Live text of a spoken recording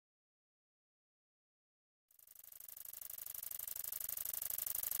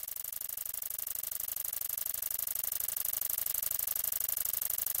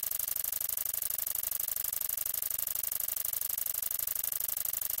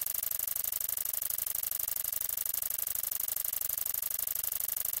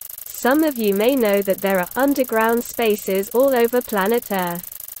Some of you may know that there are underground spaces all over planet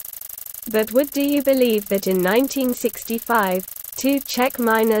Earth. But do you believe that in 1965, 2 Czech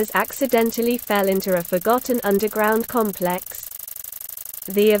miners accidentally fell into a forgotten underground complex?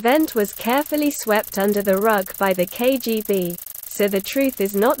 The event was carefully swept under the rug by the KGB, so the truth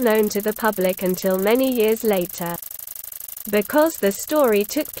is not known to the public until many years later. Because the story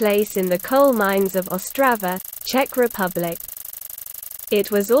took place in the coal mines of Ostrava, Czech Republic. It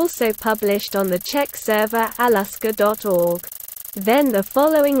was also published on the Czech server alaska.org. Then the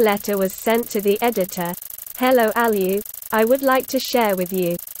following letter was sent to the editor. Hello Alu, I would like to share with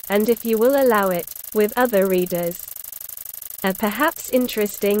you, and if you will allow it, with other readers, a perhaps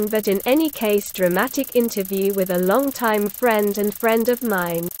interesting but in any case dramatic interview with a longtime friend and friend of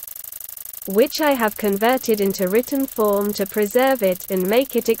mine, which I have converted into written form to preserve it and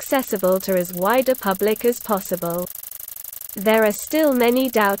make it accessible to as wide a public as possible. There are still many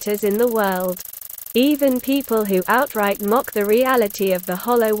doubters in the world, even people who outright mock the reality of the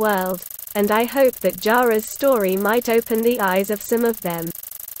hollow world, and I hope that Jara's story might open the eyes of some of them.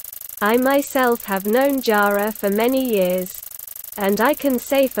 I myself have known Jara for many years, and I can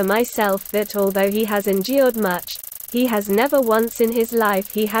say for myself that although he has endured much, he has never once in his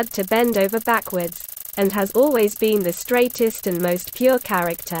life he had to bend over backwards, and has always been the straightest and most pure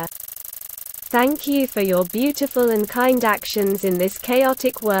character. Thank you for your beautiful and kind actions in this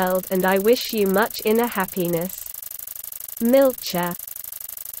chaotic world, and I wish you much inner happiness. Milcha.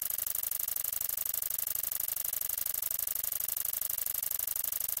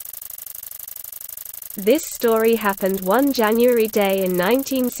 This story happened one January day in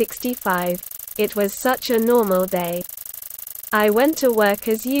 1965. It was such a normal day. I went to work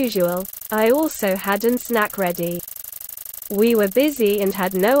as usual. I also had an snack ready. We were busy and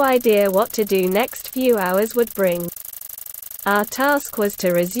had no idea what to do next few hours would bring. Our task was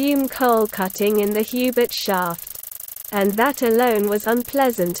to resume coal cutting in the Hubert shaft. And that alone was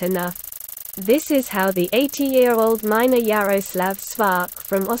unpleasant enough. This is how the 80-year-old miner Jaroslav Svark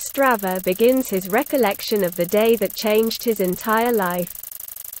from Ostrava begins his recollection of the day that changed his entire life.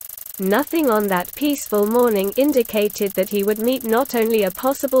 Nothing on that peaceful morning indicated that he would meet not only a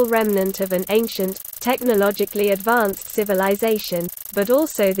possible remnant of an ancient, technologically advanced civilization, but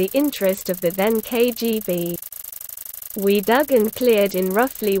also the interest of the then KGB. We dug and cleared in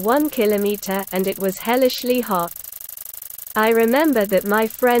roughly 1 kilometer, and it was hellishly hot. I remember that my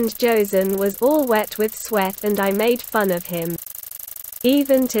friend Josen was all wet with sweat and I made fun of him.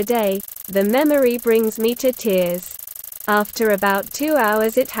 Even today, the memory brings me to tears. After about 2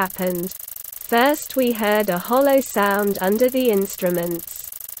 hours it happened. First we heard a hollow sound under the instruments.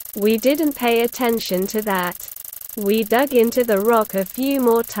 We didn't pay attention to that. We dug into the rock a few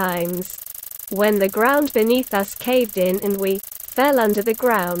more times. When the ground beneath us caved in and we fell under the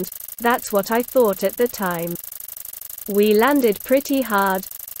ground, that's what I thought at the time. We landed pretty hard.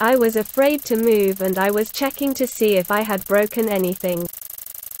 I was afraid to move and I was checking to see if I had broken anything.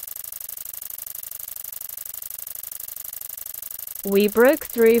 We broke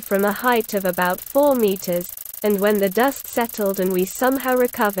through from a height of about 4 meters, and when the dust settled and we somehow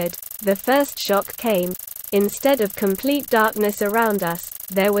recovered, the first shock came. Instead of complete darkness around us,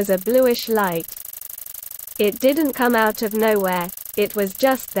 there was a bluish light. It didn't come out of nowhere, it was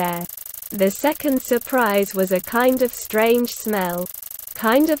just there. The second surprise was a kind of strange smell.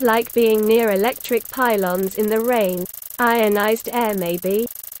 Kind of like being near electric pylons in the rain. Ionized air maybe?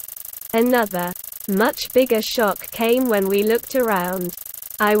 Another, much bigger shock came when we looked around.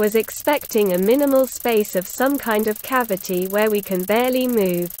 I was expecting a minimal space of some kind of cavity where we can barely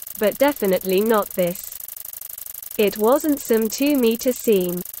move, but definitely not this. It wasn't some 2-meter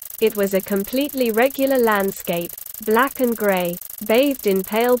seam. It was a completely regular landscape, black and gray, bathed in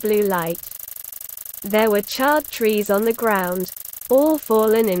pale blue light. There were charred trees on the ground, all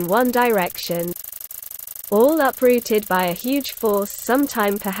fallen in one direction. All uprooted by a huge force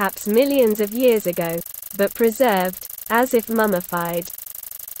sometime perhaps millions of years ago, but preserved, as if mummified.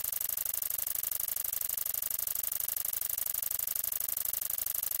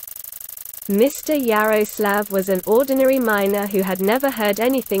 Mr. Jaroslav was an ordinary miner who had never heard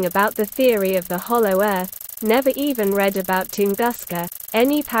anything about the theory of the hollow earth, never even read about Tunguska.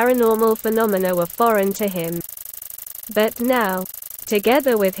 Any paranormal phenomena were foreign to him. But now,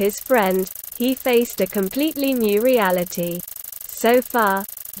 together with his friend, he faced a completely new reality. So far,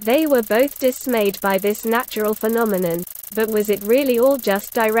 they were both dismayed by this natural phenomenon, but was it really all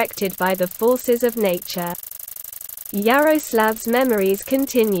just directed by the forces of nature? Yaroslav's memories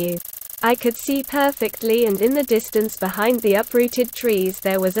continue. I could see perfectly, and in the distance behind the uprooted trees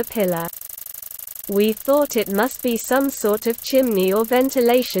there was a pillar. We thought it must be some sort of chimney or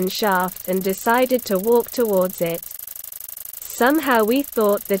ventilation shaft and decided to walk towards it. Somehow we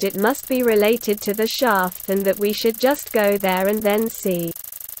thought that it must be related to the shaft and that we should just go there and then see.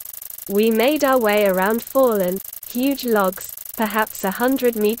 We made our way around fallen, huge logs, perhaps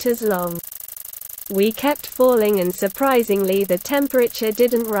 100 meters long. We kept falling and surprisingly the temperature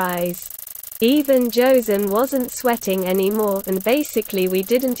didn't rise. Even Josen wasn't sweating anymore and basically we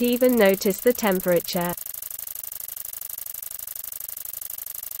didn't even notice the temperature.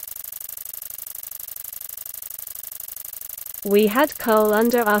 We had coal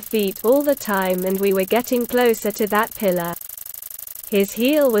under our feet all the time and we were getting closer to that pillar. His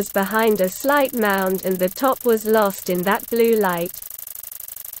heel was behind a slight mound and the top was lost in that blue light,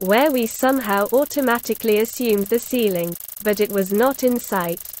 where we somehow automatically assumed the ceiling, but it was not in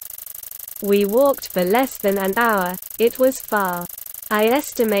sight. We walked for less than an hour. It was far. I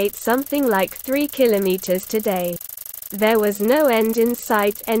estimate something like 3 kilometers today. There was no end in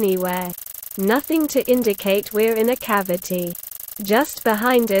sight anywhere. Nothing to indicate we're in a cavity. Just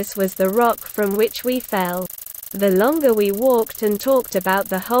behind us was the rock from which we fell. The longer we walked and talked about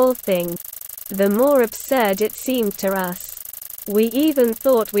the whole thing, the more absurd it seemed to us. We even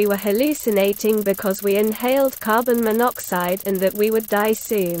thought we were hallucinating because we inhaled carbon monoxide and that we would die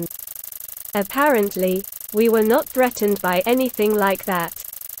soon. Apparently, we were not threatened by anything like that.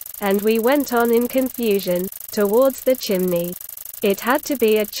 And we went on in confusion, towards the chimney. It had to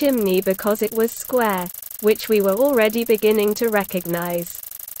be a chimney because it was square, which we were already beginning to recognize.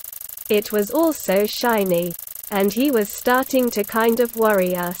 It was also shiny. And he was starting to kind of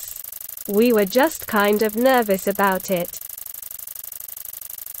worry us. We were just kind of nervous about it.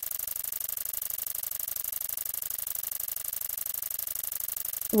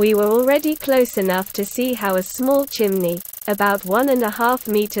 We were already close enough to see how a small chimney, about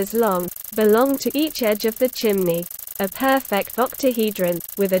 1.5 meters long, belonged to each edge of the chimney, a perfect octahedron,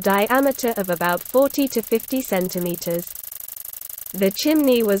 with a diameter of about 40 to 50 centimeters. The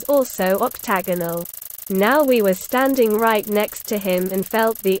chimney was also octagonal. Now we were standing right next to him and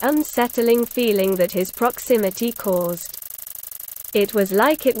felt the unsettling feeling that his proximity caused. It was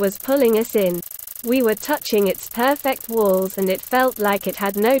like it was pulling us in. We were touching its perfect walls and it felt like it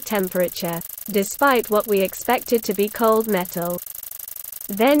had no temperature, despite what we expected to be cold metal.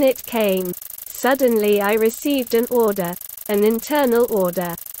 Then it came. Suddenly I received an order, an internal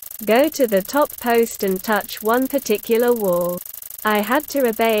order. Go to the top post and touch one particular wall. I had to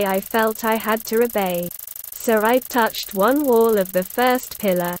obey. I felt I had to obey. So I touched one wall of the first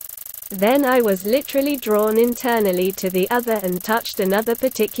pillar. Then I was literally drawn internally to the other and touched another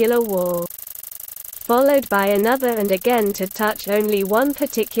particular wall. Followed by another and again to touch only one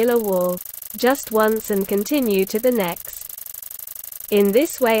particular wall. Just once and continue to the next. In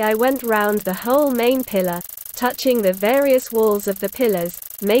this way I went round the whole main pillar, touching the various walls of the pillars,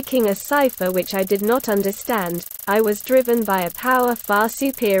 making a cipher which I did not understand. I was driven by a power far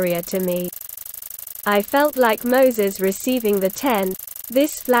superior to me. I felt like Moses receiving the 10.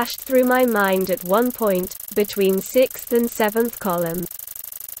 This flashed through my mind at one point, between 6th and 7th column.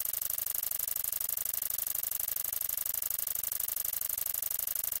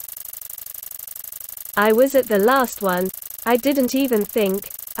 I was at the last one. I didn't even think.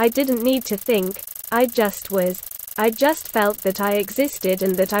 I didn't need to think. I just was. I just felt that I existed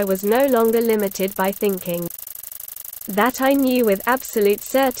and that I was no longer limited by thinking. That I knew with absolute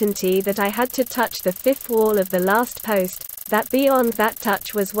certainty that I had to touch the 5th wall of the last post, that beyond that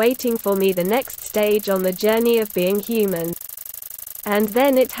touch was waiting for me the next stage on the journey of being human. And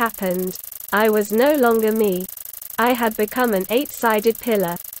then it happened. I was no longer me. I had become an 8-sided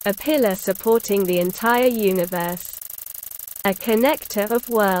pillar, a pillar supporting the entire universe. A connector of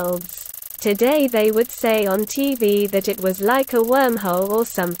worlds. Today they would say on TV that it was like a wormhole or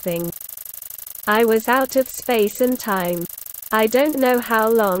something. I was out of space and time. I don't know how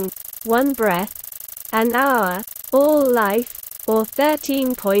long. 1 breath? An hour? All life? Or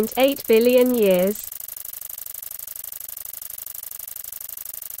 13.8 billion years?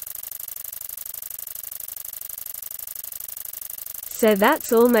 So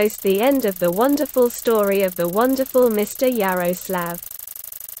that's almost the end of the wonderful story of the wonderful Mr. Yaroslav.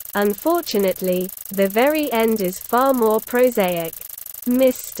 Unfortunately, the very end is far more prosaic.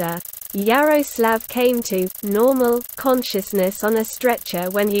 Mr. Yaroslav came to normal consciousness on a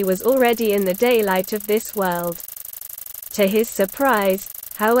stretcher when he was already in the daylight of this world. To his surprise,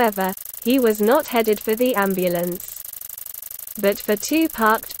 however, he was not headed for the ambulance, but for 2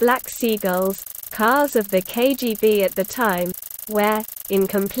 parked black seagulls, cars of the KGB at the time, where, in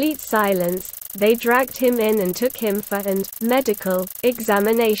complete silence, they dragged him in and took him for an medical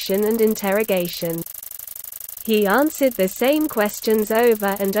examination and interrogation. He answered the same questions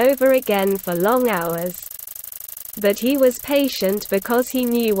over and over again for long hours. But he was patient because he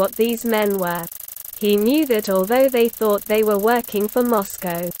knew what these men were. He knew that although they thought they were working for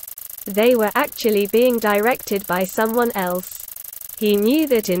Moscow, they were actually being directed by someone else. He knew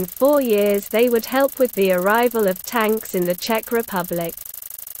that in 4 years they would help with the arrival of tanks in the Czech Republic.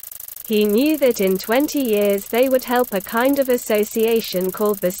 He knew that in 20 years they would help a kind of association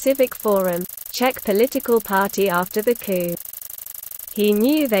called the Civic Forum, Czech political party after the coup. He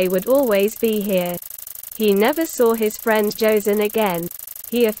knew they would always be here. He never saw his friend Jozen again.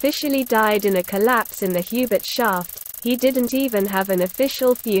 He officially died in a collapse in the Hubert shaft. He didn't even have an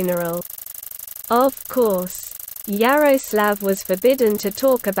official funeral. Of course, Yaroslav was forbidden to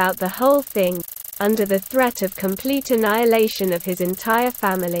talk about the whole thing, under the threat of complete annihilation of his entire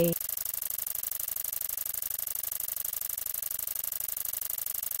family.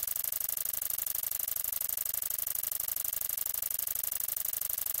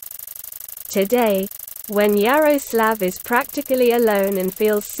 Today, when Yaroslav is practically alone and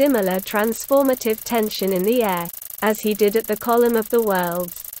feels similar transformative tension in the air, as he did at the Column of the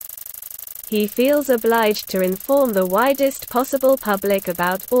Worlds, he feels obliged to inform the widest possible public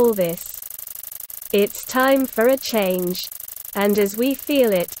about all this. It's time for a change. And as we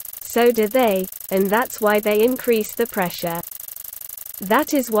feel it, so do they, and that's why they increase the pressure.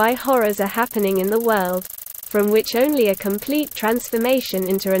 That is why horrors are happening in the world, from which only a complete transformation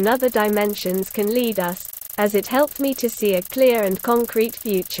into another dimensions can lead us, as it helped me to see a clear and concrete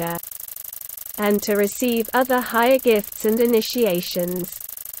future, and to receive other higher gifts and initiations.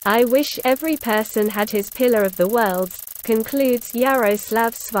 I wish every person had his pillar of the worlds, concludes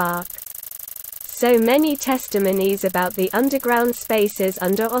Yaroslav Svark. So many testimonies about the underground spaces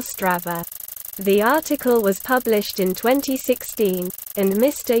under Ostrava. The article was published in 2016, and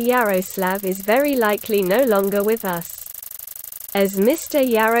Mr. Yaroslav is very likely no longer with us. As Mr.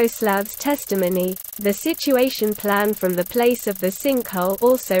 Yaroslav's testimony, the situation plan from the place of the sinkhole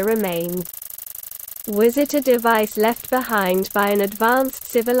also remained. Was it a device left behind by an advanced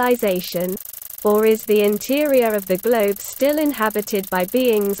civilization? Or is the interior of the globe still inhabited by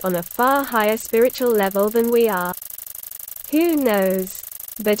beings on a far higher spiritual level than we are? Who knows?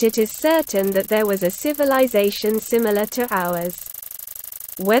 But it is certain that there was a civilization similar to ours.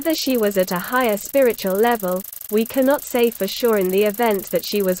 Whether she was at a higher spiritual level, we cannot say for sure in the event that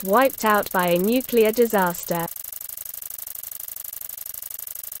she was wiped out by a nuclear disaster.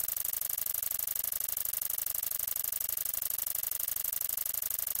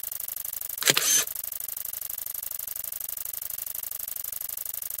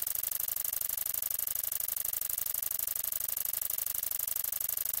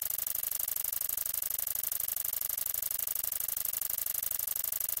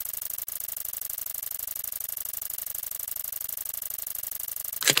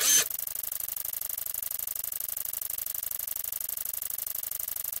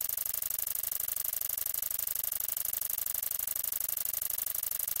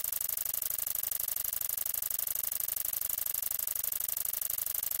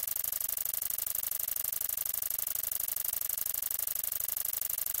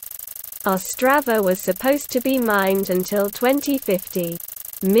 Ostrava was supposed to be mined until 2050.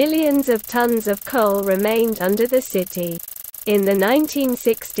 Millions of tons of coal remained under the city. In the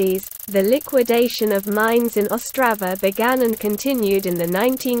 1960s, the liquidation of mines in Ostrava began and continued in the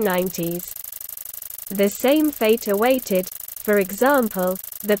 1990s. The same fate awaited, for example,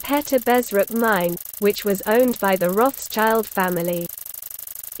 the Petr Bezruč mine, which was owned by the Rothschild family.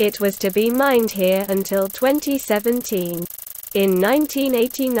 It was to be mined here until 2017. In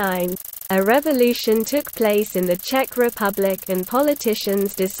 1989, a revolution took place in the Czech Republic and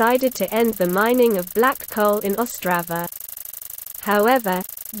politicians decided to end the mining of black coal in Ostrava. However,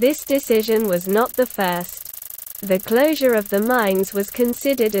 this decision was not the first. The closure of the mines was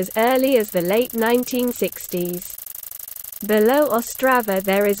considered as early as the late 1960s. Below Ostrava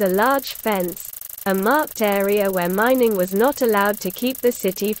there is a large fence, a marked area where mining was not allowed to keep the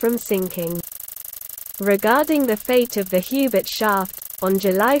city from sinking. Regarding the fate of the Hubert shaft, on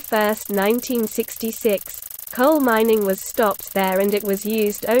July 1, 1966, coal mining was stopped there and it was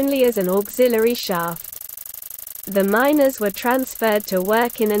used only as an auxiliary shaft. The miners were transferred to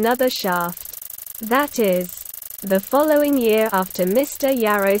work in another shaft. That is, the following year after Mr.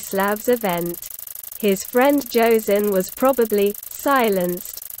 Yaroslav's event. His friend Jozen was probably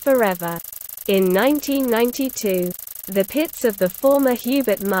silenced forever. In 1992, the pits of the former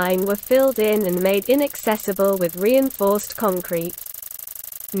Hubert mine were filled in and made inaccessible with reinforced concrete.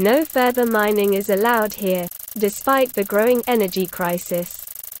 No further mining is allowed here, despite the growing energy crisis.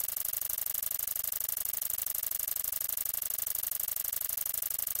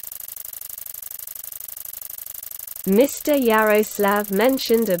 Mr. Yaroslav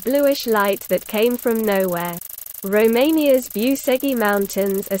mentioned a bluish light that came from nowhere. Romania's Busegi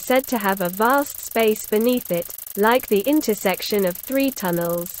Mountains are said to have a vast space beneath it, like the intersection of 3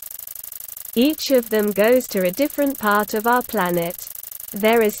 tunnels. Each of them goes to a different part of our planet.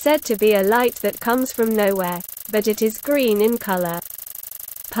 There is said to be a light that comes from nowhere, but it is green in color.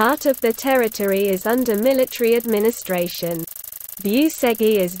 Part of the territory is under military administration.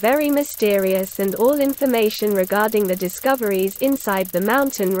 Busegi is very mysterious, and all information regarding the discoveries inside the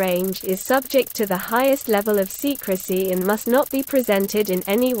mountain range is subject to the highest level of secrecy and must not be presented in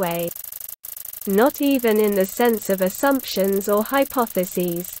any way. Not even in the sense of assumptions or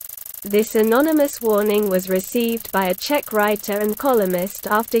hypotheses. This anonymous warning was received by a Czech writer and columnist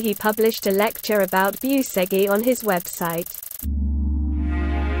after he published a lecture about Busegi on his website.